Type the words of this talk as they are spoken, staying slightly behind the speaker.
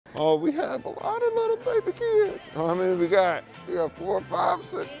Oh, we have a lot of little baby kids. How many we got? We got 4, 5,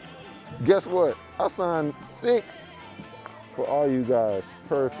 6. Guess what? I signed 6 for all you guys.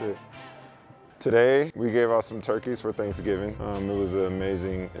 Perfect. Today, we gave out some turkeys for Thanksgiving. It was an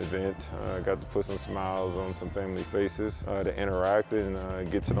amazing event. I got to put some smiles on some family faces to interact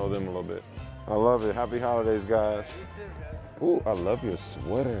and get to know them a little bit. I love it. Happy holidays, guys. Ooh, I love your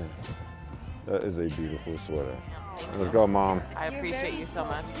sweater. That is a beautiful sweater. Let's go, Mom. I appreciate you so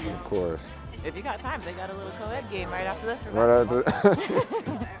much. Of course. If you got time, they got a little co-ed game right after this. Right after.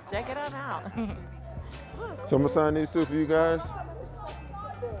 Check it out. So I'm gonna sign these two for you guys.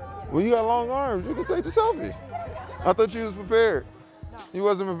 Well, you got long arms. You can take the selfie. I thought you was prepared. No. You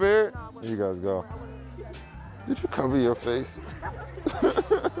wasn't prepared? No, Here you guys go. Did you cover your face?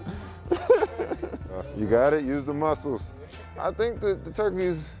 You got it? Use the muscles. I think that the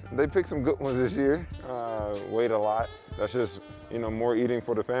turkeys, they picked some good ones this year. Weighed a lot. That's just, more eating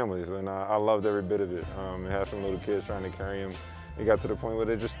for the families, and I loved every bit of it. It had some little kids trying to carry them. It got to the point where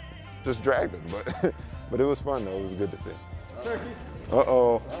they just dragged them, but it was fun though. It was good to see. Turkey.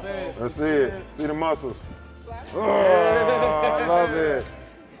 Uh-oh. Let's see it. See the muscles. Oh, I love it.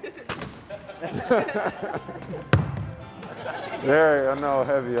 There, I know,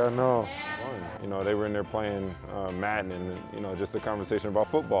 heavy, I know. They were in there playing Madden and, just a conversation about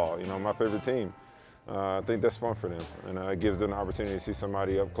football, my favorite team. I think that's fun for them, and it gives them an opportunity to see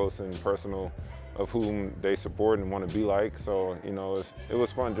somebody up close and personal of whom they support and want to be like. So, it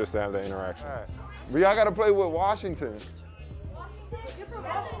was fun just to have that interaction. All right. But y'all got to play with Washington. You're from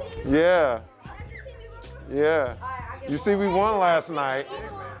Washington? Yeah. Yeah. You see, we won last night.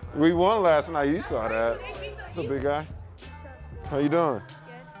 We won last night. You saw that. What's up, big guy? How you doing?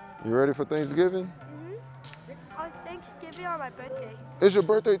 Good. You ready for Thanksgiving? On Thanksgiving or my birthday? It's your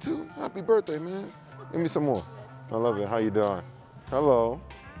birthday too? Happy birthday, man. Give me some more. I love it. How you doing? Hello,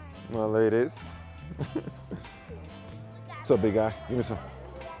 my ladies. What's up, big guy? Give me some.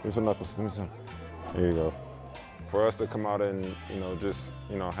 Give me some knuckles. Give me some. There you go. For us to come out and, just,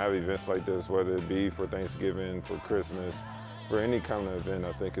 have events like this, whether it be for Thanksgiving, for Christmas, for any kind of event,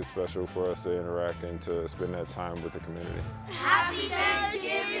 I think it's special for us to interact and to spend that time with the community. Happy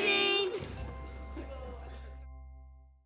Thanksgiving!